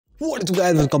What is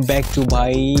guys, welcome back to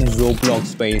भाई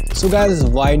Roblox भाई। So guys,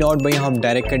 why not भाई, हम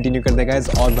डायरेक्ट कंटिन्यू करते हैं guys।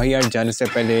 और भाई यार जाने से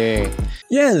पहले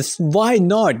yes, why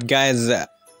not guys,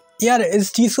 यार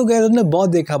इस चीज़ को guys हमने बहुत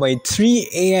देखा भाई। 3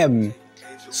 AM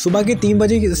सुबह के 3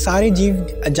 बजे सारे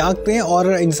जीव जागते हैं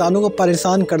और इंसानों को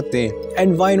परेशान करते हैं।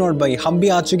 एंड वाई नॉट भाई, हम भी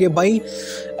आ चुके भाई।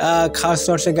 ख़ास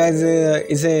तौर से गाइज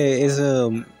इस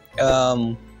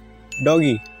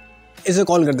डॉगी इसे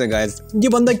कॉल करते गाइज। ये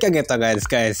बंदा क्या कहता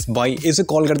गाइज भाई, इसे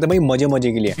कॉल करते भाई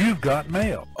मजे के लिए।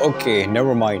 Okay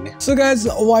never mind. So guys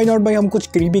why not भाई, हम कुछ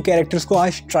क्रीपी कैरेक्टर्स को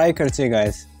आज ट्राई करते हैं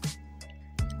guys.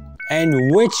 And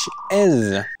which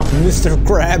is mister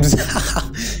crabs.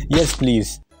 Yes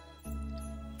please.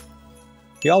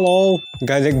 Hello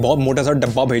guys, एक बहुत मोटा सा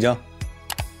डब्बा भेजा।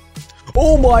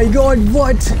 Oh my God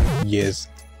what. Yes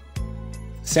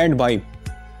send भाई।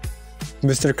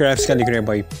 मिस्टर क्रैब्स क्या लिख रहे हैं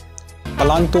भाई?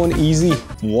 Plankton easy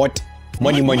what,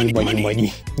 money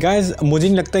guys. मुझे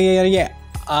नहीं लगता यार ये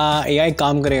एआई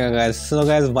काम करेगा guys. So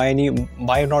guys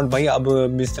why not भाई, अब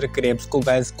मिस्टर क्रैब्स को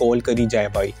गाइस कॉल करी जाए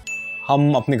भाई।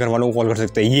 हम अपने घर वालों को कॉल कर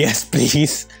सकते हैं। Yes please.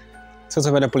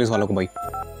 सबसे पहले पुलिस वालों को भाई।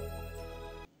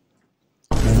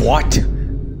 What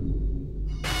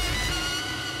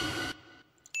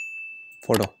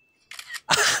photo.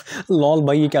 लॉल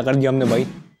भाई, ये क्या कर दिया हमने भाई।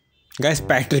 गाइस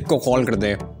पैट्रिक को कॉल कर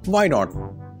दे, व्हाई नॉट।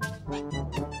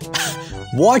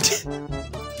 व्हाट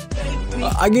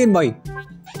अगेन भाई,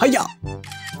 हैया।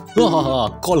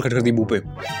 हाँ कॉल कर दी मुंह पे।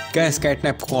 गाइस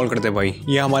कैटनैप को कॉल करते भाई।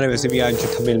 ये हमारे वैसे भी आज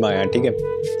थंबनेल में आया, ठीक है।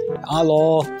 Hello.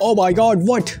 Oh my God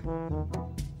what.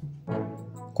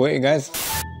 कोई guys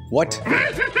what.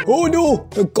 Oh no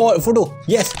call photo.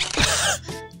 Yes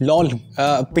lol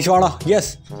पिछवाड़ा।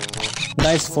 यस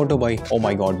नाइस फोटो भाई। Oh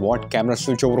my God what, camera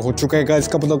switch over हो चुका है गाइस।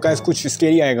 इसका मतलब गाइस कुछ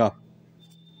स्केरी आएगा।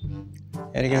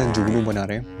 यार क्या जुगनू बना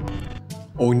रहे हैं।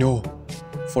 ओह नो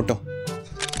फोटो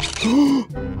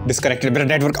डिस्कनेक्टेड मेरा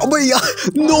नेटवर्क। अबे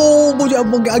यार नो, मुझे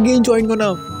अब अगेन ज्वाइन करना।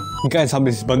 गाइस हम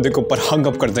इस बंदे को ऊपर हंग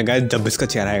अप करते हैं गाइस जब इसका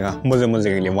चेहरा आएगा, मजे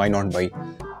के लिए। व्हाई नॉट भाई।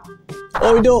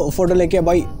 ओह नो फोटो लेके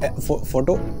भाई।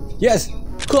 Photo yes.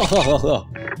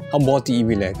 हम बहुत ही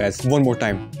इविल है गाइस। One more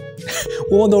time.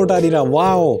 वो तो उठा नहीं रहा।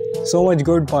 वाओ सो मच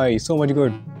गुड भाई, so much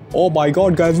good. Oh my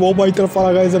God guys, वो भाई तरफ आ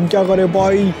रहा गाइस। हम क्या करें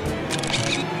भाई।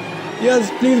 यस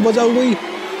प्लीज बचाओ कोई।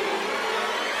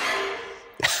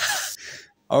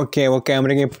 ओके वो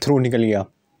कैमरे के थ्रू निकल गया।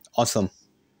 ऑसम।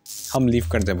 हम लीव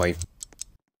करते भाई।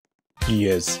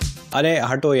 यस अरे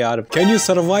हटो यार। Can you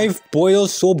survive boy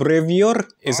so ब्रेवियर।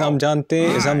 इसे हम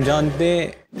जानते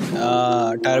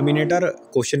टर्मिनेटर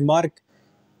क्वेश्चन मार्क।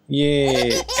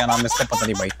 ये क्या नाम है इसका, पता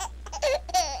नहीं भाई।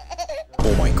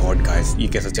 ओह माय गॉड गाइस, ये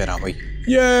कैसा चेहरा भाई।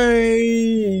 ये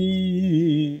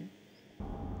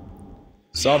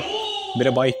सब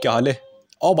मेरे भाई क्या हाल है।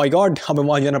 ओह माय गॉड, हमें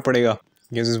वहां जाना पड़ेगा।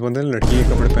 ये इस बंदे ने लड़की के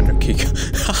कपड़े पहन रखे हैं।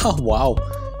 वाओ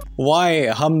वाई,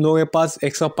 हम लोगों के पास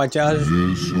 150।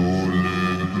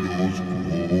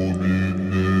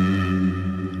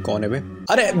 कौन है बे?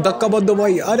 अरे धक्का मत दो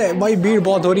भाई। अरे भाई भीड़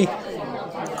बहुत हो रही।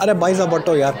 अरे भाई साहब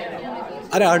हटो यार।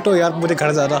 अरे हटो यार, मुझे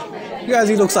घर जाना।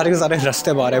 ये लोग सारे के सारे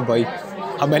रास्ते बाहर है भाई।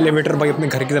 हम एलिवेटर भाई अपने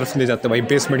घर की तरफ ले जाते भाई,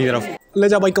 बेसमेंट की तरफ ले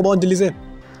जा भाई। कमाओ जल्दी से।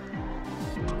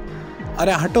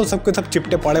 अरे हटो, सबके सब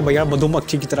चिपटे पड़े भैया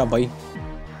मधुमक्खी की तरह भाई।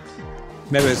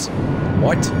 मैं बस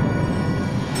what.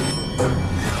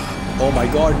 Oh my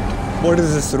God what is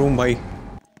this room भाई।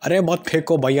 अरे मत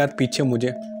फेंको भाई यार पीछे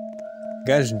मुझे।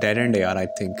 गैस डेड एंड यार आई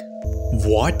थिंक।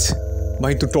 व्हाट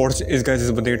भाई, तू टॉर्च इस गैस इस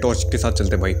बंदे के टॉर्च के साथ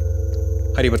चलते भाई।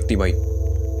 हरी बत्ती भाई।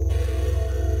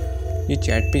 ये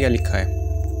चैट पे क्या लिखा है?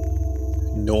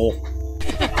 No.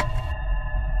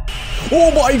 Oh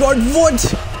my God what.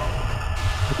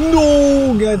 No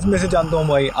gas मैं से जानता हूँ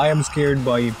भाई। आई एम स्केयर्ड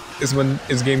भाई।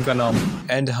 इस गेम का नाम।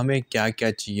 एंड हमें क्या क्या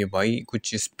चाहिए भाई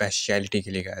कुछ स्पेशलिटी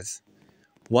के लिए गैस।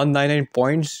 199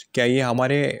 पॉइंट्स। क्या ये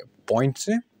हमारे पॉइंट्स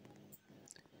हैं?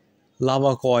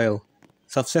 लावा कॉयल।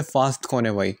 सबसे फास्ट कौन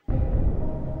है भाई?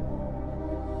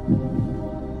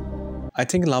 आई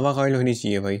थिंक लावा कॉयल होनी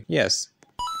चाहिए भाई। यस।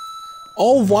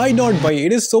 ओह व्हाई नॉट भाई,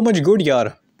 it is so much good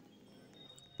यार।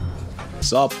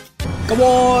 सब कम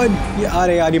ऑन।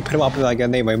 अरे यार ये फिर वापस आ गया।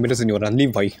 नहीं भाई मेरे से नहीं हो रहा।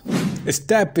 लीव भाई।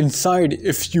 Step inside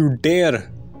if you dare.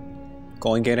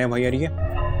 कौन कह रहे हैं भाई यार ये?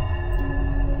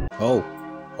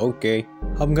 Oh okay.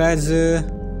 हम गाइस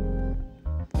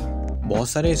बहुत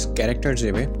सारे कैरेक्टर्स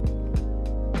हैं भाई।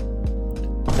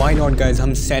 व्हाई नॉट गाइस,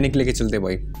 हम सैनिक लेके चलते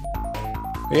भाई।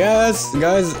 यस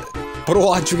गाइस प्रो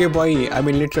आ चुके भाई। आई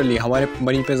मीन लिटरली हमारे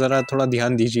मनी पे ज़रा थोड़ा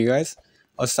ध्यान दीजिए गाइस,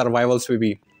 और सर्वाइवल्स पे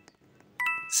भी।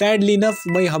 सैडली इनफ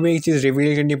भाई हमें एक चीज़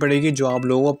रिवील करनी पड़ेगी जो आप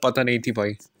लोगों को पता नहीं थी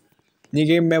भाई। ये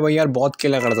गेम में भाई यार बहुत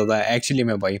खेला करता था एक्चुअली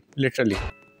में भाई, लिटरली।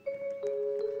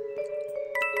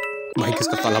 भाई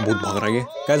किसका काला भूत भाग रहा है?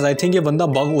 गाइस आई थिंक ये बंदा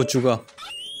बग हो चुका।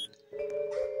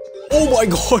 ओह माय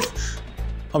गॉड,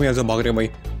 हम यहाँ से भाग रहे हैं भाई।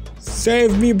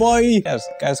 Save me boy.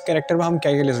 Guys character में हम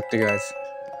क्या क्या ले सकते हैं गाइस?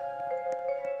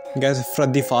 गाइस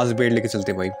फ्रदी फास्ट बेड लेके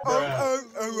चलते भाई।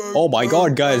 Oh my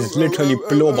God guys, literally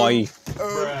प्लो भाई।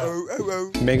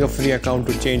 Make a free account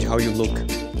to change how you look.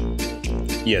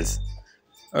 Yes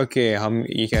okay, हम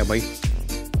ये क्या है भाई?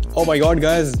 Oh my God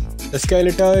guys,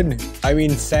 skeleton, I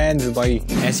mean Sands भाई।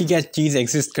 ऐसी क्या चीज़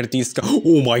एग्जिस्ट करती है इसका?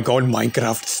 Oh my God,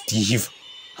 Minecraft Steve.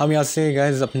 हम यहाँ से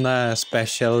गाइस अपना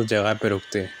स्पेशल जगह पे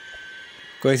रुकते हैं,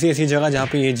 कोई ऐसी जगह जहाँ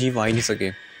पे ये जीव आ ही नहीं सके।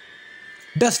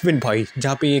 डस्टबिन भाई,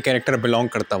 जहाँ पे ये कैरेक्टर बिलोंग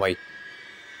करता भाई।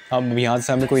 हम यहाँ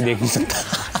से हमें कोई देख नहीं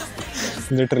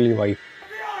सकता। लिटरली भाई।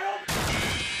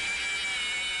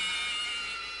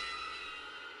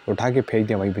 उठा के फेंक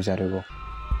दिया भाई बेचारे को।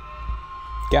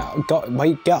 क्या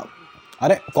भाई क्या?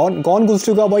 अरे कौन घुस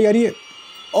चुका भाई यार ये?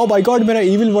 ओह माय गॉड, मेरा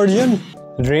evil version.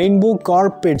 Rainbow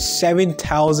carpet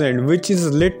 7000 which is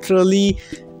literally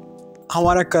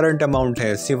हमारा करंट अमाउंट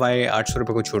है सिवाय 800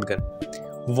 रुपये को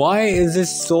छोड़कर। Y is this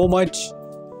so much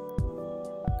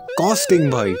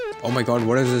costing भाई? Oh my God,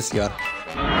 what is this यार?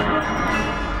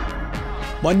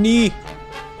 Money.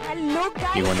 Hello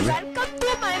guys, welcome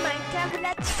to my Minecraft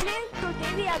Let's Play.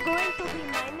 Today we are going to be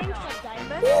mining for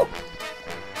diamonds.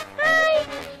 Hi.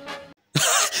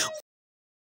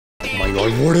 Oh my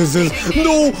god, what is this?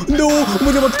 No,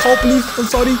 मुझे मत खाओ please. I'm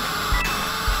sorry.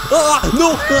 No,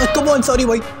 come on, sorry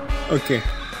भाई. Okay,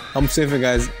 हम safe है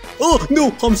guys. Oh no,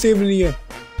 हम safe नहीं है.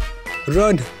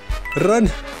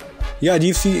 Run. Yeah,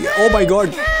 अजीब सी. Oh my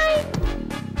god.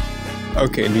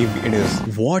 Okay, leave it is.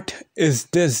 What is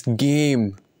this game?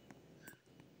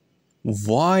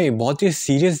 Why? बहुत ही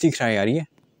सीरियस दिख रहा है यार ये।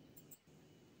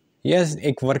 Yes,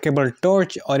 एक वर्केबल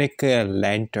टॉर्च और एक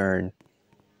लैंटर्न।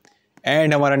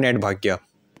 एंड हमारा नेट भाग गया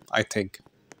आई थिंक।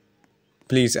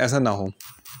 प्लीज ऐसा ना हो।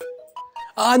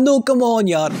 नो कम ऑन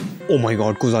यार। ओ माय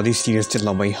गॉड, कुछ ज़्यादा सीरियस चल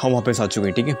रहा भाई। हम वापस आ चुके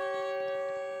हैं, ठीक है।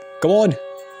 कम ऑन,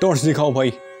 टॉर्च दिखाओ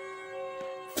भाई।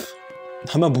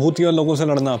 हमें भूत या लोगों से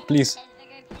लड़ना प्लीज।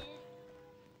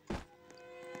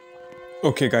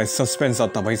 ओके गाइस, सस्पेंस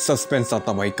आता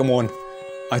भाई। कम ऑन,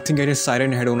 आई थिंक ये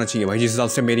सायरन हेड होना चाहिए भाई, जिस हिसाब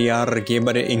से मेरी यार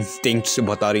गेमर इंस्टिंक्ट्स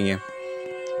बता रही हैं।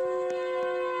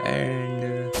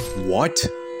 And what?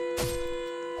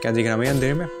 क्या दिख रहा है भाई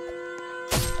अंधेरे में?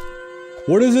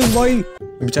 व्हाट इज दिस भाई?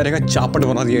 बेचारे का चापट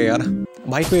बना दिया यार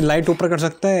भाई। कोई लाइट ऊपर कर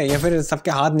सकता है या फिर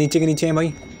सबके हाथ नीचे के नीचे हैं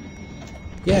भाई?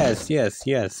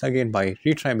 यस अगेन भाई,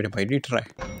 रीट्राई मेरे भाई,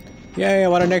 रीट्राई। ये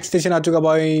हमारा नेक्स्ट स्टेशन आ चुका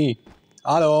भाई।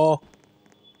 हेलो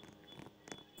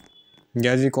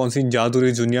गैस, ये कौन सी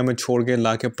जादुई दुनिया में छोड़ के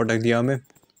ला के पटक दिया हमें?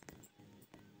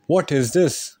 What is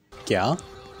this? क्या?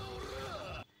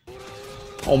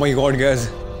 ओ माय गॉड गैस,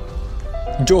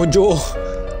 जो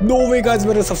नो वे गाइस,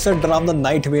 मेरा सबसे डरावना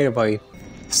नाइटमेयर भाई।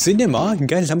 सिनेमा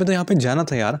गैस, हमें तो यहाँ पे जाना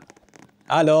था यार।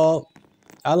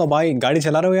 हेलो भाई, गाड़ी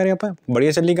चला रहे हो यार यहाँ पे?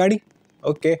 बढ़िया चल रही गाड़ी?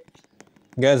 ओके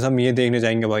गैस, हम ये देखने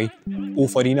जाएंगे भाई।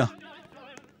 Farina,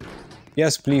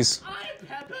 yes please.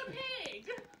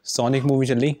 Sonic movie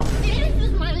चल रही?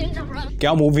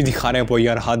 क्या मूवी दिखा रहे हैं भाई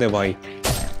यार, हद है भाई।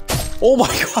 Oh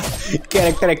my God,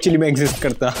 character actually में एग्जिस्ट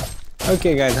करता।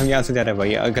 ओके गाइस, हम यहाँ से जा रहे हैं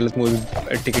भाई। गलत मूवी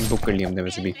टिकट बुक कर ली हमने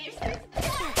वैसे भी।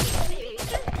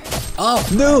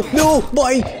 नो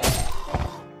भाई।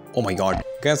 Oh my God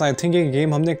guys, I think ये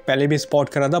गेम हमने पहले भी स्पॉट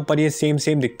करा था, पर ये सेम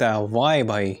दिखता है। वाई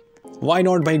भाई, वाई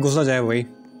नॉट भाई, घुसा जाए भाई।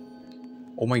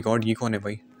 ओ माय गॉड, ये कौन है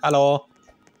भाई? Hello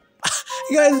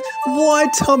guys,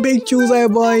 what? हम एक चूजा है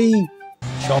भाई।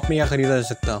 शॉप में क्या खरीदा जा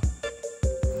सकता?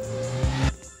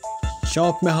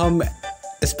 शॉप में हम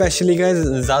स्पेशली गाइस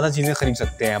ज़्यादा चीज़ें खरीद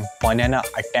सकते हैं। बनाना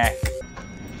अटैक।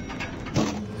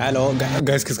 हेलो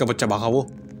गाइस, किसका बच्चा भागा वो?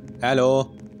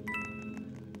 हेलो,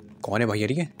 कौन है भाई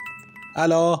यार ये?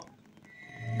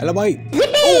 हेलो भाई।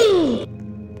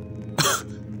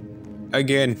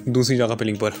 अगेन दूसरी जगह पे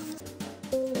लिंक पर।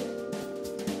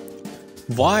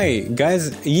 वाई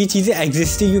गाइस, ये चीज़ें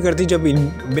एग्जिस्ट ही क्यों करती जब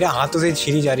मेरे हाथों से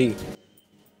छीनी जा रही?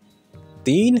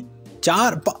 3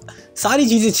 4 सारी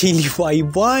चीज़ें छीन ली भाई।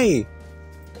 वाई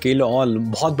किल ऑल,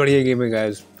 बहुत बढ़िया गेम है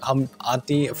गाइस। हम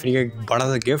आती फ्री का बड़ा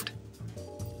सा गिफ्ट।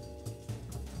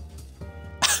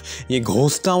 ये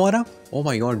घोस्ट था हमारा। Oh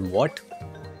my God, what?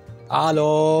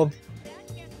 Hello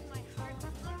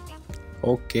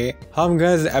okay, हम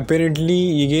गाइस अपेरेंटली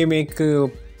ये गेम एक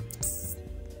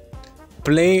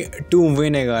प्ले टू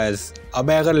विन है गाइस।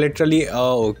 अब अगर literally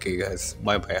okay guys,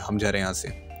 bye bye, हम जा रहे हैं यहाँ से।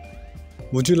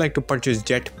 Would you like to purchase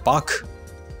jet park?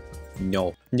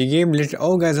 No, ये गेम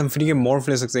oh guys, हम फ्री के मॉर्फ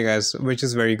ले सकते हैं guys, which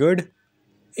is very good.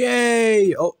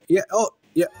 Yay! Oh yeah,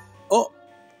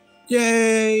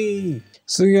 ये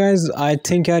सो गाइस आई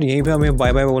थिंक यार यहीं पे हमें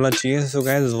बाय बाय बोलना चाहिए। सो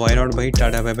गाइस व्हाई नॉट भाई,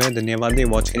 टाटा बाय बाय, धन्यवाद ये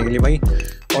वॉच करने के लिए भाई,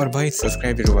 और भाई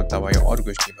सब्सक्राइब जरूर करता भाई, और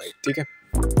कुछ नहीं भाई, ठीक है,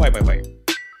 बाय बाय बाय।